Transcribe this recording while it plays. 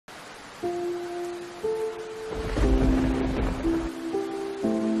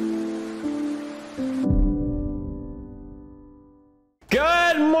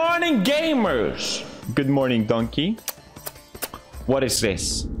gamers! Good morning, donkey. What is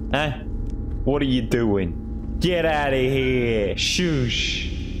this? Huh? What are you doing? Get out of here! Shush!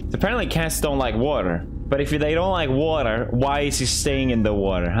 Apparently cats don't like water. But if they don't like water, why is he staying in the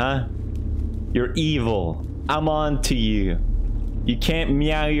water, huh? You're evil. I'm on to you. You can't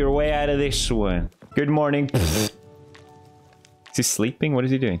meow your way out of this one. Good morning. Is he sleeping? What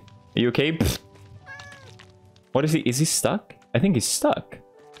is he doing? Are you okay? What is he? Is he stuck? I think he's stuck.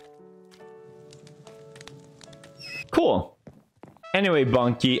 Cool. Anyway,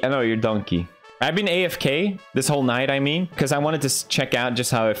 Bonky. I know you're donkey. I've been AFK this whole night, I mean, because I wanted to check out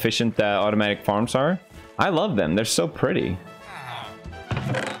just how efficient the automatic farms are. I love them. They're so pretty.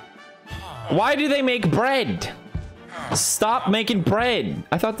 Why do they make bread? Stop making bread.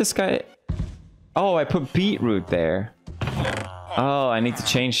 I thought this guy... Oh, I put beetroot there. Oh, I need to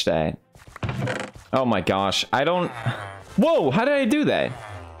change that. Oh my gosh. I don't... Whoa, how did I do that?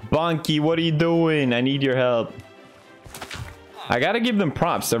 Bonky, what are you doing? I need your help. I gotta give them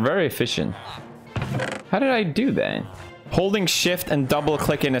props. They're very efficient. How did I do that? Holding shift and double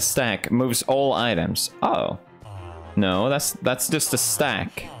click in a stack moves all items. Oh. No, that's just a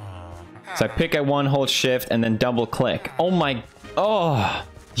stack. So I pick at one, hold shift, and then double click. Oh my... Oh,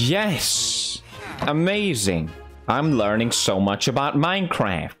 yes. Amazing. I'm learning so much about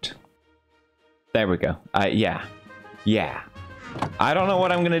Minecraft. There we go. Yeah. Yeah. I don't know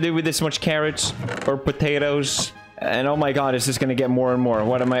what I'm gonna do with this much carrots or potatoes. And oh my god, is this gonna get more and more?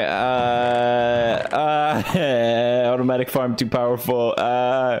 What am I... automatic farm too powerful.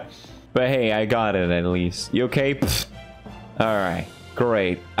 But hey, I got it at least. You okay? Alright.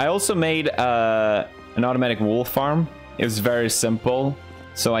 Great. I also made an automatic wool farm. It was very simple.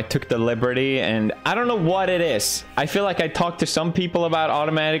 So I took the liberty and I don't know what it is. I feel like I talked to some people about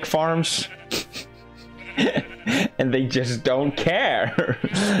automatic farms. And they just don't care.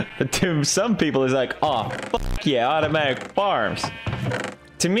 But to some people it's like, oh, fuck yeah, automatic farms.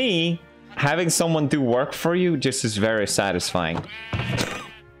 To me, having someone do work for you just is very satisfying.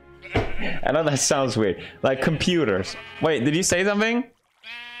 I know that sounds weird. Like computers. Wait, did you say something?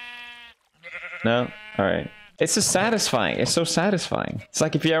 No? Alright. It's just satisfying. It's so satisfying. It's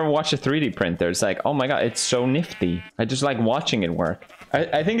like if you ever watch a 3D printer, it's like, oh my god, it's so nifty. I just like watching it work.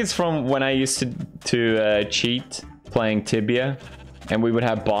 I think it's from when I used to cheat playing Tibia, and we would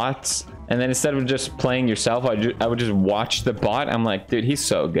have bots, and then instead of just playing yourself, I would just watch the bot. I'm like, dude, he's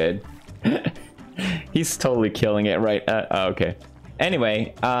so good. He's totally killing it, right? Okay.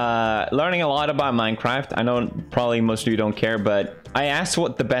 Anyway, learning a lot about Minecraft. I know probably most of you don't care, but I asked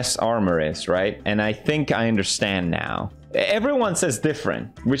what the best armor is, right? And I think I understand now. Everyone says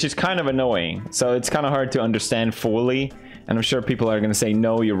different, which is kind of annoying. So it's kind of hard to understand fully. And I'm sure people are going to say,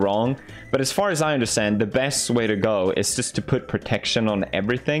 no, you're wrong. But as far as I understand, the best way to go is just to put protection on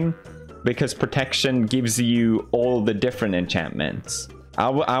everything. Because protection gives you all the different enchantments. I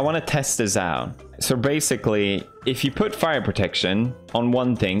want to test this out. So basically, if you put fire protection on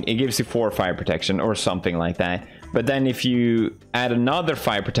one thing, it gives you 4 fire protection or something like that. But then if you add another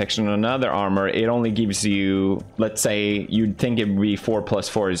fire protection on another armor, it only gives you, let's say, you'd think it would be 4 plus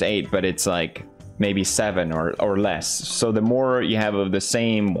 4 is 8, but it's like maybe 7 or less. So the more you have of the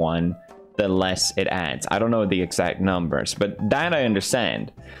same one, the less it adds. I don't know the exact numbers, but that I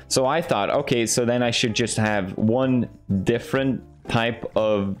understand. So I thought, okay, so then I should just have one different type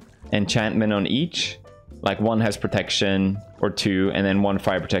of enchantment on each. Like one has protection or 2, and then 1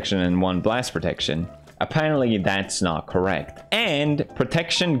 fire protection and 1 blast protection. Apparently that's not correct. And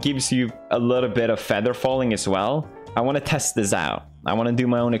protection gives you a little bit of feather falling as well. I want to test this out. I want to do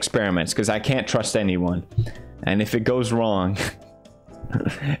my own experiments because I can't trust anyone. And if it goes wrong,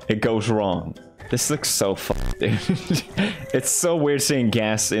 it goes wrong. This looks so fucked, dude. It's so weird seeing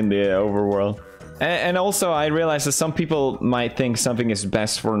gas in the overworld. And also, I realize that some people might think something is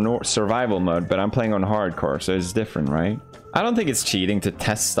best for survival mode, but I'm playing on hardcore, so it's different, right? I don't think it's cheating to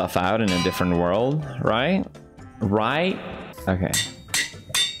test stuff out in a different world, right? Right? Okay.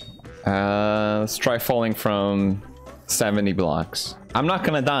 Let's try falling from 70 blocks. I'm not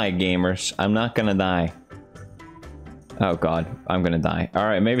gonna die, gamers. I'm not gonna die. Oh god, I'm gonna die.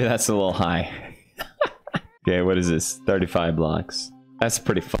 Alright, maybe that's a little high. Okay, what is this? 35 blocks. That's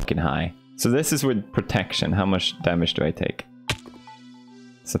pretty fucking high. So this is with protection. How much damage do I take?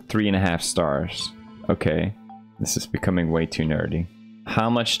 It's a 3.5 stars. Okay. This is becoming way too nerdy. How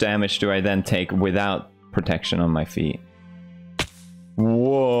much damage do I then take without protection on my feet?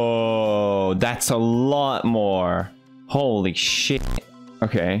 Whoa, that's a lot more. Holy shit.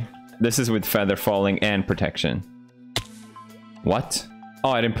 Okay. This is with feather falling and protection. What?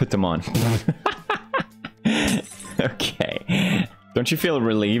 Oh, I didn't put them on. Okay. Don't you feel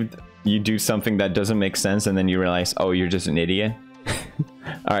relieved you do something that doesn't make sense and then you realize, oh, you're just an idiot.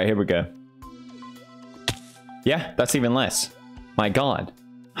 All right, here we go. Yeah, that's even less. My God,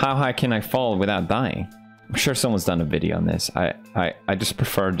 how high can I fall without dying? I'm sure someone's done a video on this. I just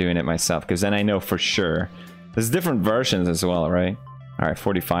prefer doing it myself because then I know for sure. There's different versions as well, right? All right,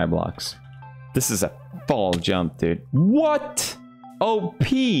 45 blocks. This is a fall jump, dude. What? OP.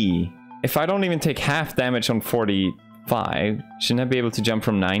 If I don't even take half damage on 45, shouldn't I be able to jump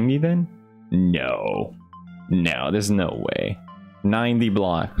from 90 then? No. No, there's no way. 90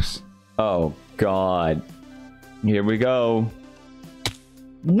 blocks. Oh, God. Here we go.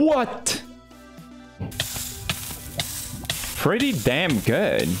 What? Pretty damn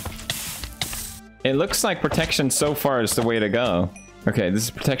good. It looks like protection so far is the way to go. Okay, this is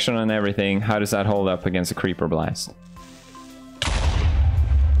protection on everything. How does that hold up against a creeper blast?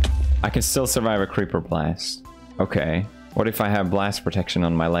 I can still survive a creeper blast. Okay. What if I have blast protection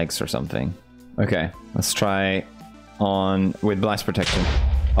on my legs or something? Okay, let's try on with blast protection.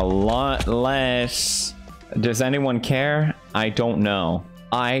 A lot less. Does anyone care? I don't know.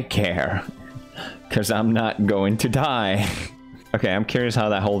 I care. Because I'm not going to die. Okay, I'm curious how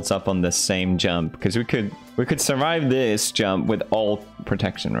that holds up on the same jump. Because we could survive this jump with all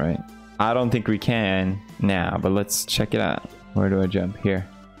protection, right? I don't think we can now, but let's check it out. Where do I jump? Here.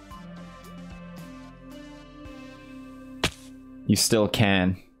 You still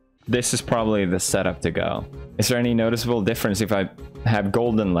can. This is probably the setup to go. Is there any noticeable difference if I have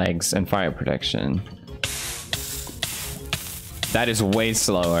golden legs and fire protection? That is way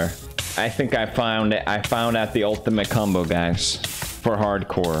slower. I think I found it. I found out the ultimate combo, guys, for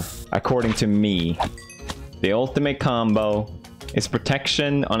hardcore. According to me, the ultimate combo is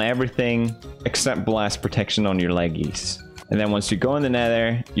protection on everything except blast protection on your leggies. And then once you go in the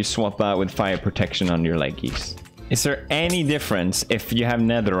nether, you swap out with fire protection on your leggies. Is there any difference if you have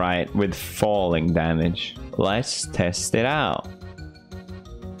netherite with falling damage? Let's test it out.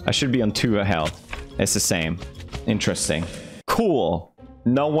 I should be on 2 health. It's the same. Interesting. Cool.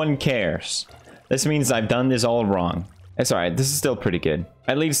 No one cares. This means I've done this all wrong. It's alright. This is still pretty good.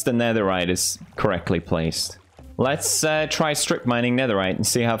 At least the netherite is correctly placed. Let's try strip mining netherite and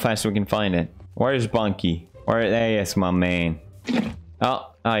see how fast we can find it. Where's Bunky? There is my man.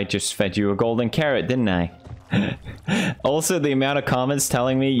 Oh, I just fed you a golden carrot, didn't I? Also, the amount of comments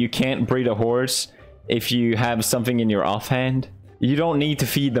telling me you can't breed a horse if you have something in your offhand. You don't need to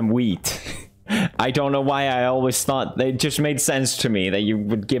feed them wheat. I don't know why I always thought it just made sense to me that you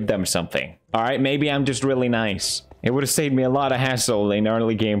would give them something. Alright, maybe I'm just really nice. It would have saved me a lot of hassle in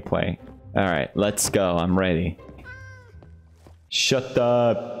early gameplay. Alright, let's go. I'm ready. Shut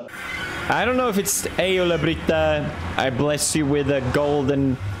up. I don't know if it's Ayola Brita. I bless you with a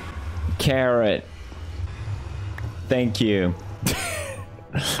golden carrot. Thank you.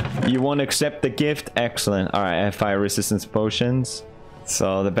 You want to accept the gift? Excellent. Alright, I have fire resistance potions.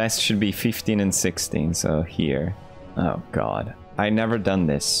 So the best should be 15 and 16. So here. Oh God. I never done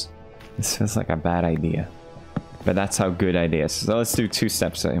this. This feels like a bad idea. But that's how good ideas. So let's do 2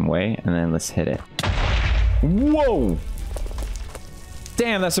 steps the same way. And then let's hit it. Whoa!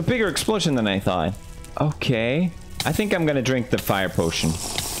 Damn, that's a bigger explosion than I thought. Okay. I think I'm gonna drink the fire potion.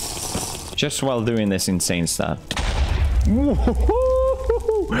 Just while doing this insane stuff.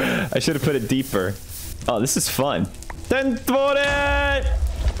 I should have put it deeper. Oh, this is fun.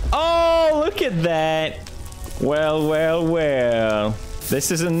 Oh, look at that. Well, well, well. This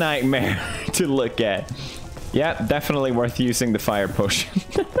is a nightmare to look at. Yeah, definitely worth using the fire potion.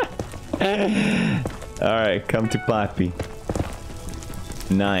 Alright, come to Papi.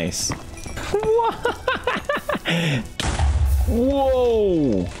 Nice.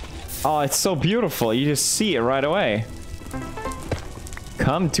 Whoa! Oh, it's so beautiful. You just see it right away.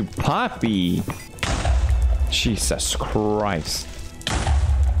 Come to Papi. Jesus Christ.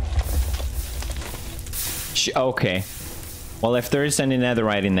 Okay. Well, if there is any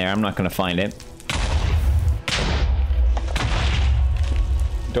netherite in there, I'm not gonna find it.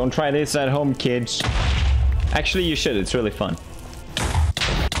 Don't try this at home, kids. Actually, you should. It's really fun.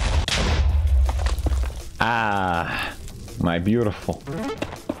 Ah, my beautiful.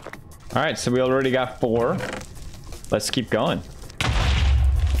 All right, so we already got 4. Let's keep going.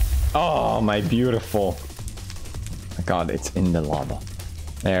 Oh, my beautiful. My God, it's in the lava.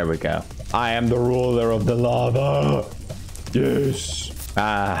 There we go. I am the ruler of the lava. Yes.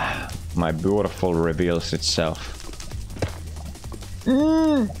 Ah, my beautiful reveals itself.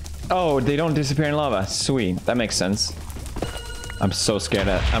 Oh, they don't disappear in lava. Sweet. That makes sense. I'm so scared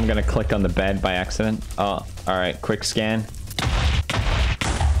that I'm gonna click on the bed by accident. Oh, alright. Quick scan.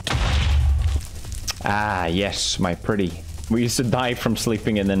 Ah, yes, my pretty We used to die from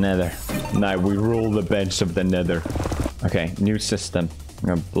sleeping in the nether. Now we rule the beds of the nether. Okay, new system. I'm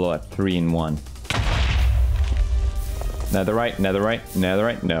gonna blow up 3 in 1. Netherite, netherite,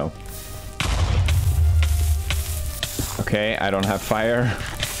 netherite, no. Okay, I don't have fire.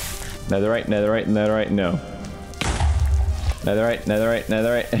 Netherite, netherite, netherite, no. Netherite, netherite,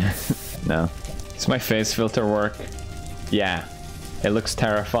 netherite. No. Does my face filter work? Yeah. It looks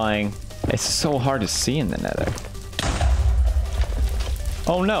terrifying. It's so hard to see in the nether.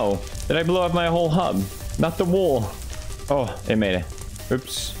 Oh no! Did I blow up my whole hub? Not the wall. Oh, it made it.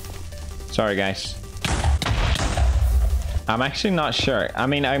 Oops. Sorry, guys. I'm actually not sure. I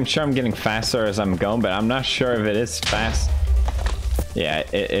mean, I'm sure I'm getting faster as I'm going, but I'm not sure if it is fast. Yeah,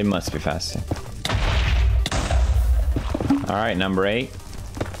 it must be faster. Alright, number 8.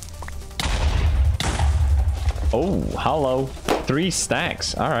 Oh, hello. 3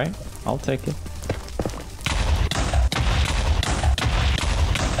 stacks. Alright, I'll take it.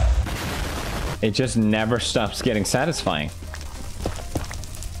 It just never stops getting satisfying.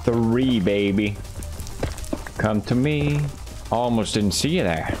 3, baby. Come to me. Almost didn't see you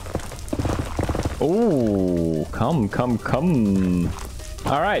there. Oh, come, come, come.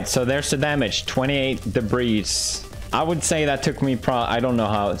 Alright, so there's the damage. 28 debris. I would say that took me I don't know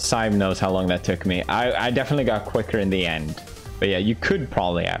how, Sive knows how long that took me. I definitely got quicker in the end. But yeah, you could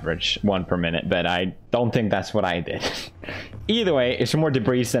probably average 1 per minute, but I don't think that's what I did. Either way, it's more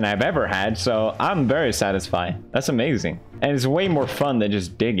debris than I've ever had, so I'm very satisfied. That's amazing. And it's way more fun than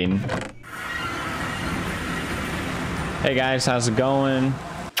just digging. Hey guys, how's it going?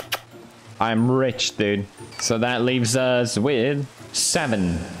 I'm rich, dude. So that leaves us with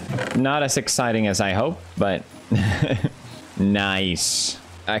 7. Not as exciting as I hope, but nice.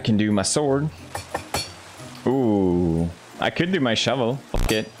 I can do my sword. Ooh. I could do my shovel.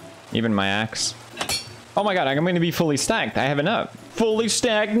 Fuck it. Even my axe. Oh my god, I'm going to be fully stacked. I have enough. Fully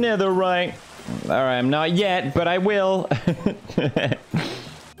stacked netherite. Alright, I'm not yet, but I will.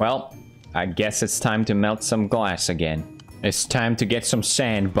 Well, I guess it's time to melt some glass again. It's time to get some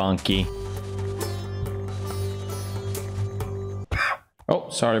sand, Bunky. Oh,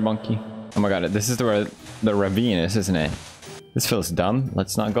 sorry, Bunky. Oh my god, this is where the ravine is, isn't it? This feels dumb.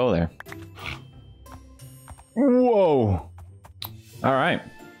 Let's not go there. Whoa! Alright,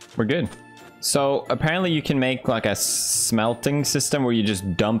 we're good. So, apparently you can make like a smelting system where you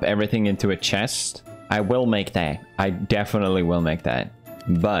just dump everything into a chest. I will make that. I definitely will make that.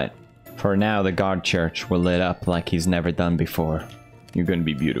 But, for now, the God Church will lit up like he's never done before. You're gonna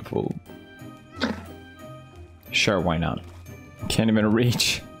be beautiful. Sure, why not? Can't even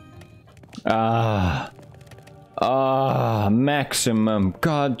reach. Maximum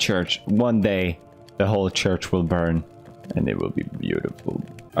God Church. One day, the whole church will burn. And it will be beautiful.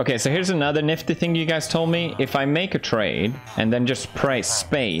 Okay, so here's another nifty thing you guys told me. If I make a trade and then just press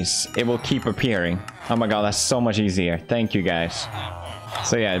space, it will keep appearing. Oh my god, that's so much easier. Thank you guys.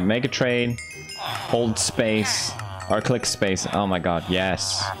 So yeah, make a trade, hold space, or click space. Oh my god,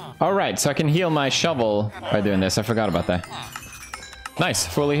 yes. Alright, so I can heal my shovel by doing this. I forgot about that. Nice,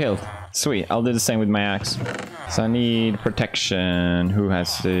 fully healed. Sweet, I'll do the same with my axe. So I need protection. Who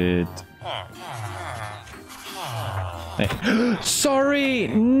has it? Hey. Sorry!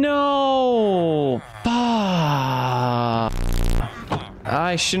 No!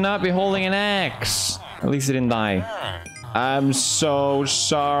 I should not be holding an axe. At least it didn't die. I'm so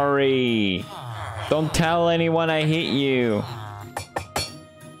sorry. Don't tell anyone I hit you.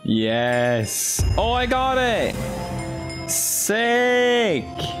 Yes. Oh, I got it. Sick.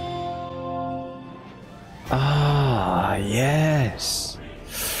 Ah, yes.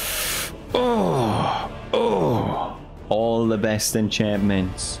 Oh, oh. All the best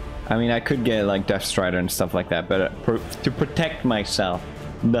enchantments. I mean, I could get like Death Strider and stuff like that, but to protect myself,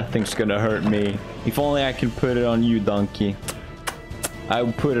 nothing's gonna hurt me. If only I could put it on you, donkey. I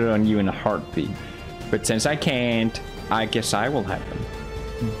would put it on you in a heartbeat. But since I can't, I guess I will have them.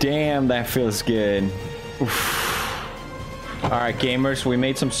 Damn, that feels good. Alright, gamers, we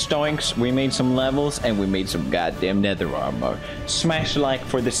made some stoinks, we made some levels, and we made some goddamn nether armor. Smash like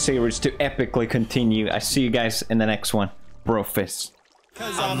for this series to epically continue. I see you guys in the next one. Brofist.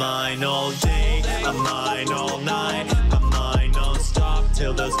 I mine all day, I mine all night, I mine non-stop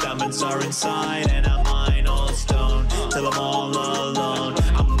till those diamonds are inside, and I mine all stone till I'm all alone.